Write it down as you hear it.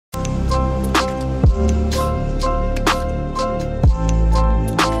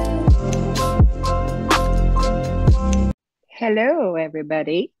Hello,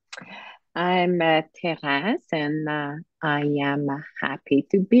 everybody. I'm Therese, and I am happy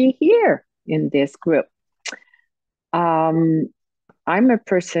to be here in this group. Um, I'm a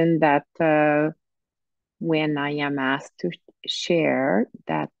person that when I am asked to share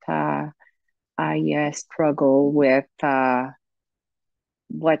that I struggle with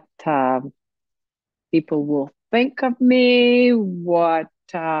what people will think of me, what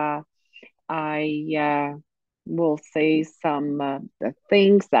I will say some the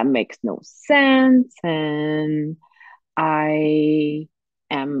things that makes no sense, and I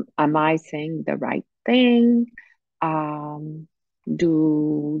am I saying the right thing? Um,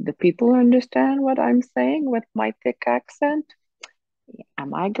 do the people understand what I'm saying with my thick accent?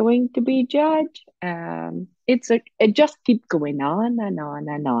 Am I going to be judged? It just keeps going on and on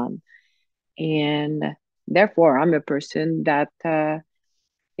and on, and therefore I'm a person that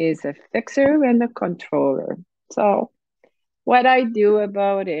is a fixer and a controller. So what I do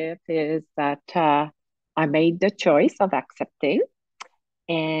about it is that I made the choice of accepting,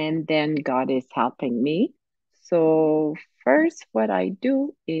 and then God is helping me. So, first, what I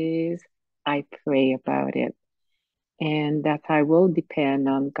do is I pray about it, and that I will depend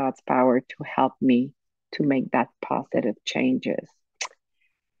on God's power to help me to make that positive changes.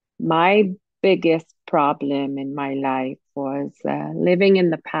 My biggest problem in my life was living in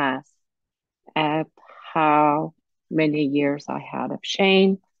the past at how many years I had of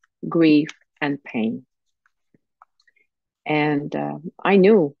shame, grief, and pain. And I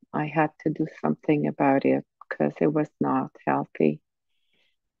knew I had to do something about it because it was not healthy.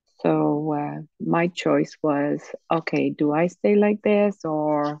 So my choice was, okay, do I stay like this,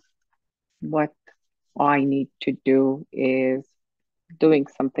 or what I need to do is doing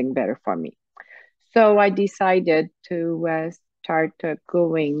something better for me? So I decided to start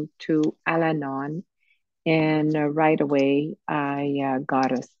going to Al Anon, and right away I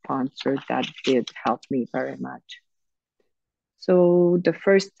got a sponsor that did help me very much. So the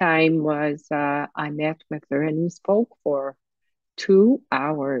first time was I met with her and we spoke for 2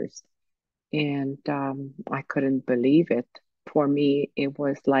 hours, and I couldn't believe it. For me, it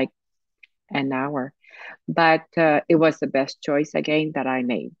was like an hour, but it was the best choice again that I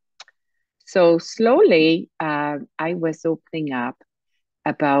made. So slowly, I was opening up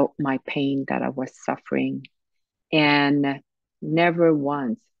about my pain that I was suffering, and never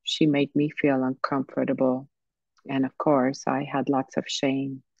once she made me feel uncomfortable. And of course, I had lots of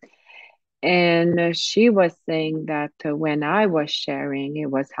shame. And she was saying that when I was sharing, it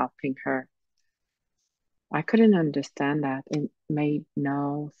was helping her. I couldn't understand that. It made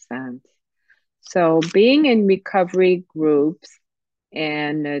no sense. So, being in recovery groups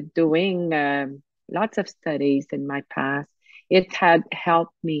and doing lots of studies in my past, it had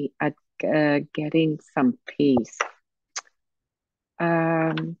helped me at getting some peace.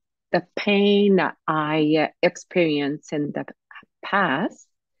 Um, the pain I experienced in the past,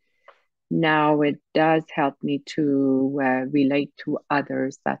 now it does help me to relate to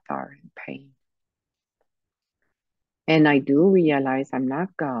others that are in pain. And I do realize I'm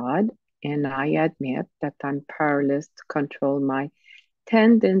not God, and I admit that I'm powerless to control my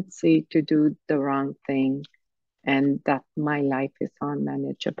tendency to do the wrong thing, and that my life is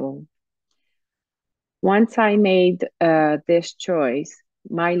unmanageable. Once I made this choice,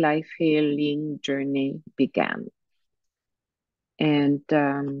 my life healing journey began. And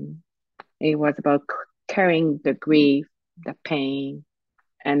it was about carrying the grief, the pain,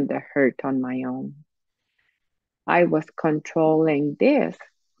 and the hurt on my own. I was controlling this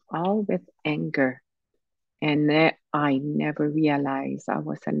all with anger, and I never realized I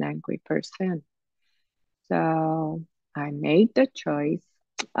was an angry person. So I made the choice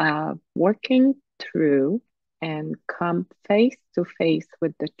of working through and come face to face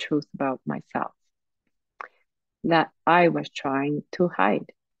with the truth about myself that I was trying to hide.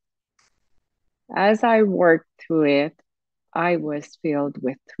 As I worked through it, I was filled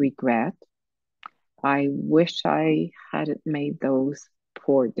with regret. I wish I hadn't made those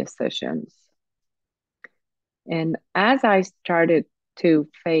poor decisions. And as I started to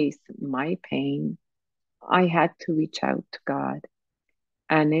face my pain, I had to reach out to God.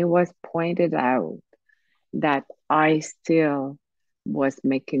 And it was pointed out that I still was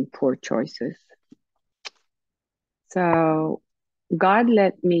making poor choices. So God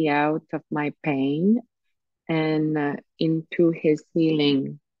let me out of my pain and into his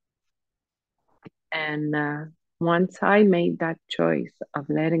healing. And once I made that choice of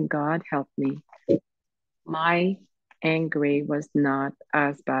letting God help me, my angry was not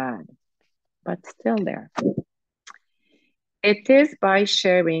as bad, but still there. It is by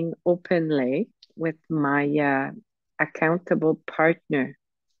sharing openly with my accountable partner.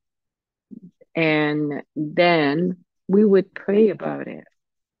 And then we would pray about it.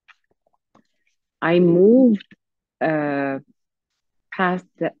 I moved past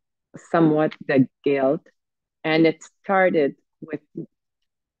somewhat the guilt, and it started with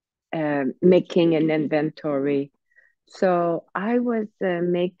making an inventory. So I was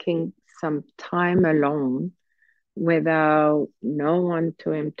making some time alone without no one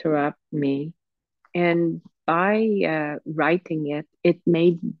to interrupt me. And by writing it, it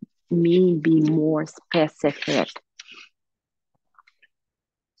made me be more specific.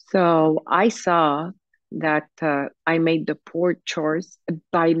 So I saw that I made the poor choice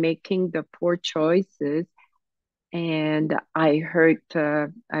by making the poor choices, and I hurt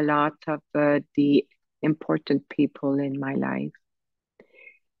a lot of the important people in my life.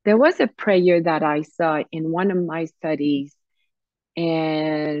 There was a prayer that I saw in one of my studies,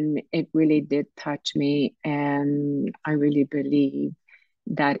 and it really did touch me, and I really believe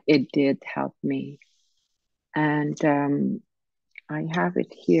that it did help me. And I have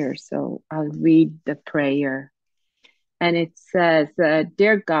it here, so I'll read the prayer. And it says,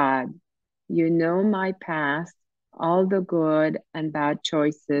 Dear God, you know my past, all the good and bad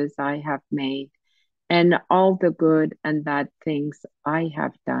choices I have made, and all the good and bad things I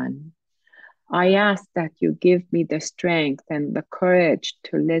have done. I ask that you give me the strength and the courage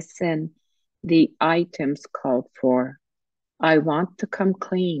to listen the items called for. I want to come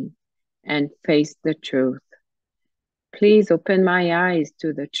clean and face the truth. Please open my eyes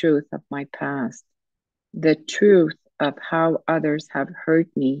to the truth of my past, the truth of how others have hurt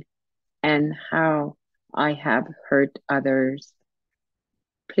me and how I have hurt others.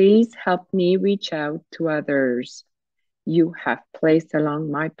 Please help me reach out to others you have placed along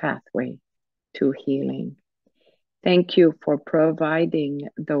my pathway to healing. Thank you for providing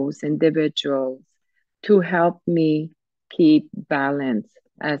those individuals to help me keep balance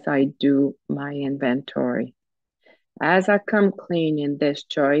as I do my inventory. As I come clean in this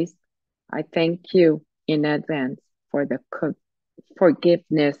choice, I thank you in advance for the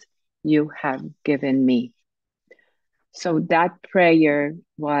forgiveness you have given me. So that prayer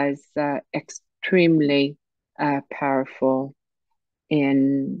was extremely powerful,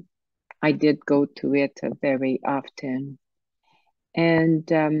 and I did go to it very often.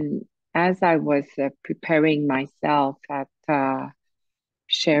 And as I was preparing myself at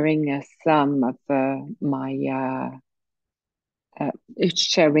sharing some of my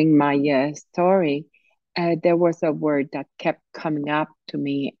sharing my story, there was a word that kept coming up to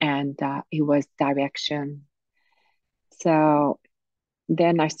me, and it was direction. So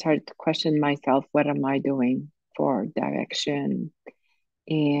then I started to question myself, what am I doing for direction?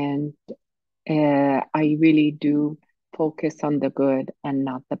 And I really do focus on the good and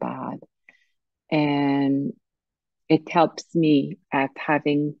not the bad. And it helps me at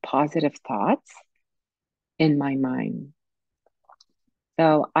having positive thoughts in my mind.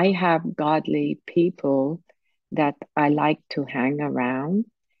 So I have godly people that I like to hang around,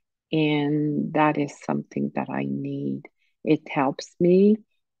 and that is something that I need. It helps me,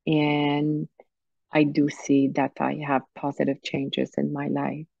 and I do see that I have positive changes in my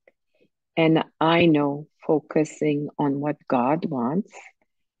life. And I know focusing on what God wants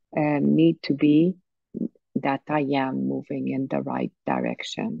me to be, that I am moving in the right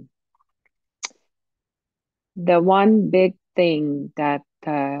direction. The one big thing that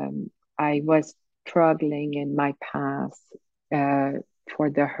I was struggling in my past uh, for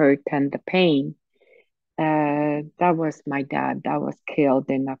the hurt and the pain, that was my dad that was killed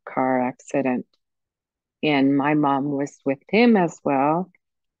in a car accident. And my mom was with him as well,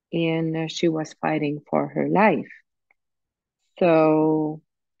 and she was fighting for her life. So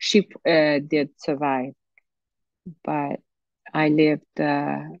she did survive, but I lived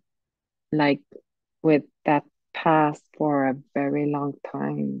like with that past for a very long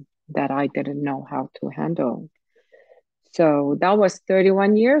time that I didn't know how to handle. So that was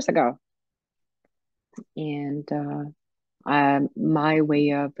 31 years ago. And my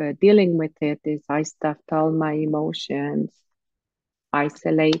way of dealing with it is I stuffed all my emotions,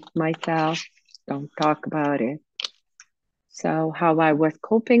 isolate myself, don't talk about it. So, how I was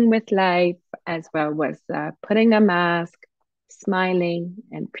coping with life as well was putting a mask, smiling,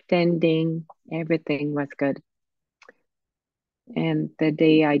 and pretending everything was good. And the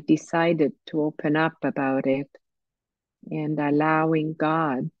day I decided to open up about it and allowing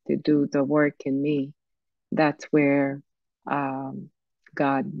God to do the work in me, that's where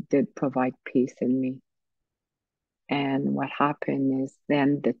God did provide peace in me. And what happened is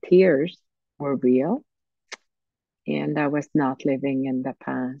then the tears were real, and I was not living in the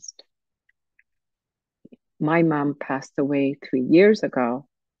past. my mom passed away 3 years ago.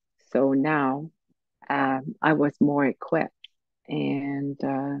 So now I was more equipped and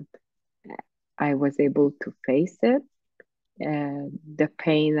I was able to face it. The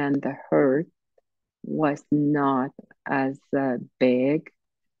pain and the hurt was not as big,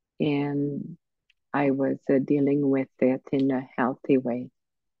 and I was dealing with it in a healthy way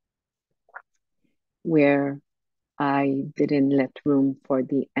where I didn't let room for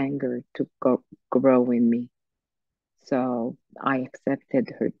the anger to grow in me. So I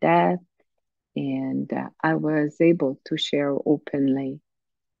accepted her death, and I was able to share openly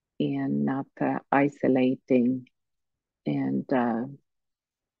and not isolating. And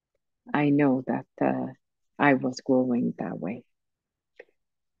I know that I was growing that way.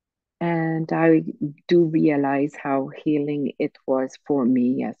 And I do realize how healing it was for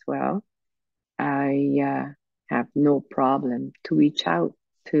me as well. I have no problem to reach out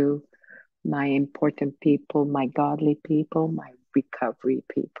to my important people, my godly people, my recovery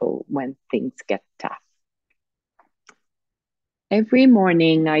people when things get tough. Every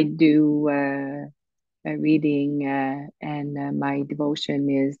morning I do a reading, and my devotion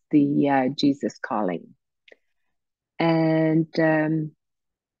is the Jesus Calling. And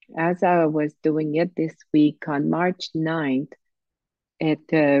as I was doing it this week on March 9th, it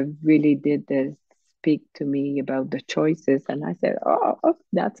really did speak to me about the choices. And I said, oh,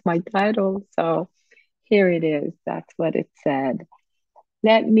 that's my title. So here it is. That's what it said.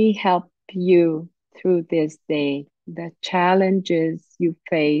 Let me help you through this day. The challenges you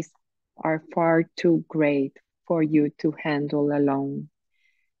face are far too great for you to handle alone.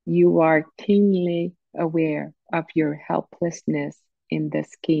 You are keenly aware of your helplessness in the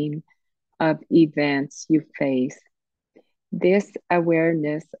scheme of events you face. This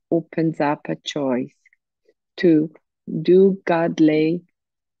awareness opens up a choice to do godly,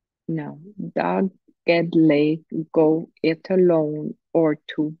 no, doggedly go it alone, or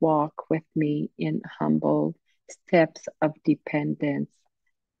to walk with me in humble steps of dependence.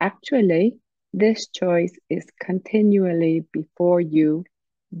 Actually, this choice is continually before you,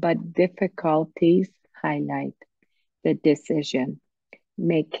 but difficulties highlight the decision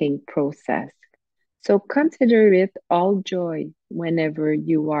making process. So consider it all joy whenever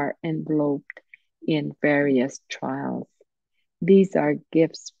you are enveloped in various trials. These are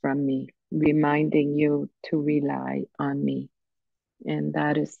gifts from me, reminding you to rely on me. And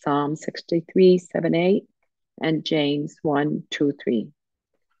that is Psalm 63, 7, 8, and James 1, 2, 3.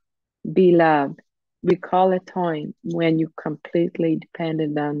 Beloved, recall a time when you completely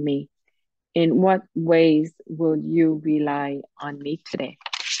depended on me. In what ways will you rely on me today?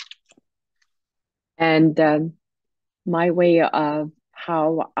 And my way of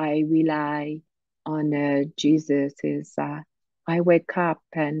how I rely on Jesus is I wake up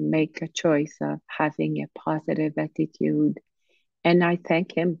and make a choice of having a positive attitude, and I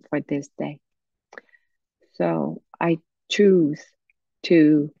thank Him for this day. So I choose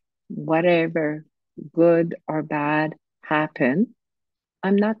to, whatever good or bad happen,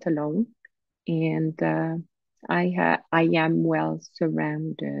 I'm not alone, and I am well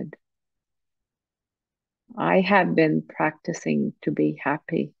surrounded. I have been practicing to be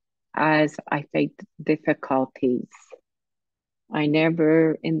happy as I face difficulties. I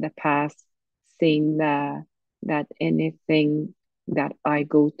never in the past seen that anything that I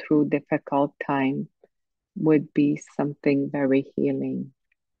go through difficult time would be something very healing.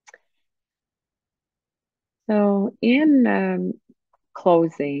 So in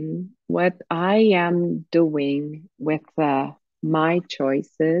closing, what I am doing with my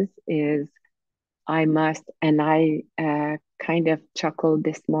choices is I must, and I kind of chuckled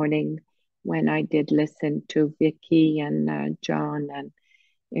this morning when I did listen to Vicky and John, and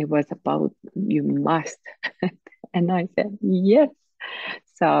it was about you must. And I said, yes.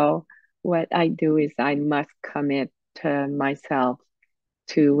 So what I do is I must commit to myself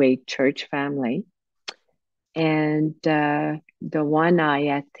to a church family. And the one I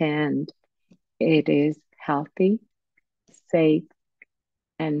attend, it is healthy, safe,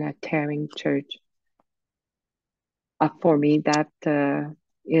 and a caring church. For me, that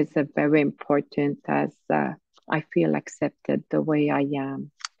is very important as I feel accepted the way I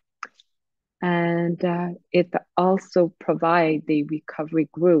am. And it also provides the recovery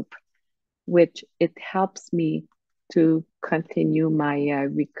group, which it helps me to continue my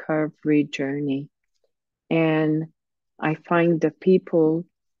recovery journey. And I find the people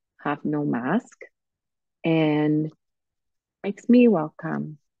have no mask and makes me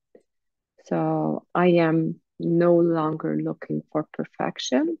welcome. So I am no longer looking for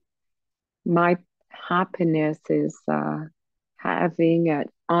perfection. My happiness is having an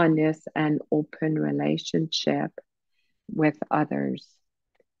honest and open relationship with others.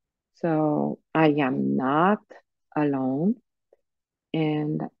 So I am not alone,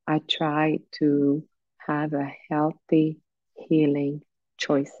 and I try to have a healthy healing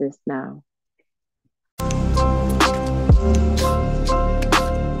choices now.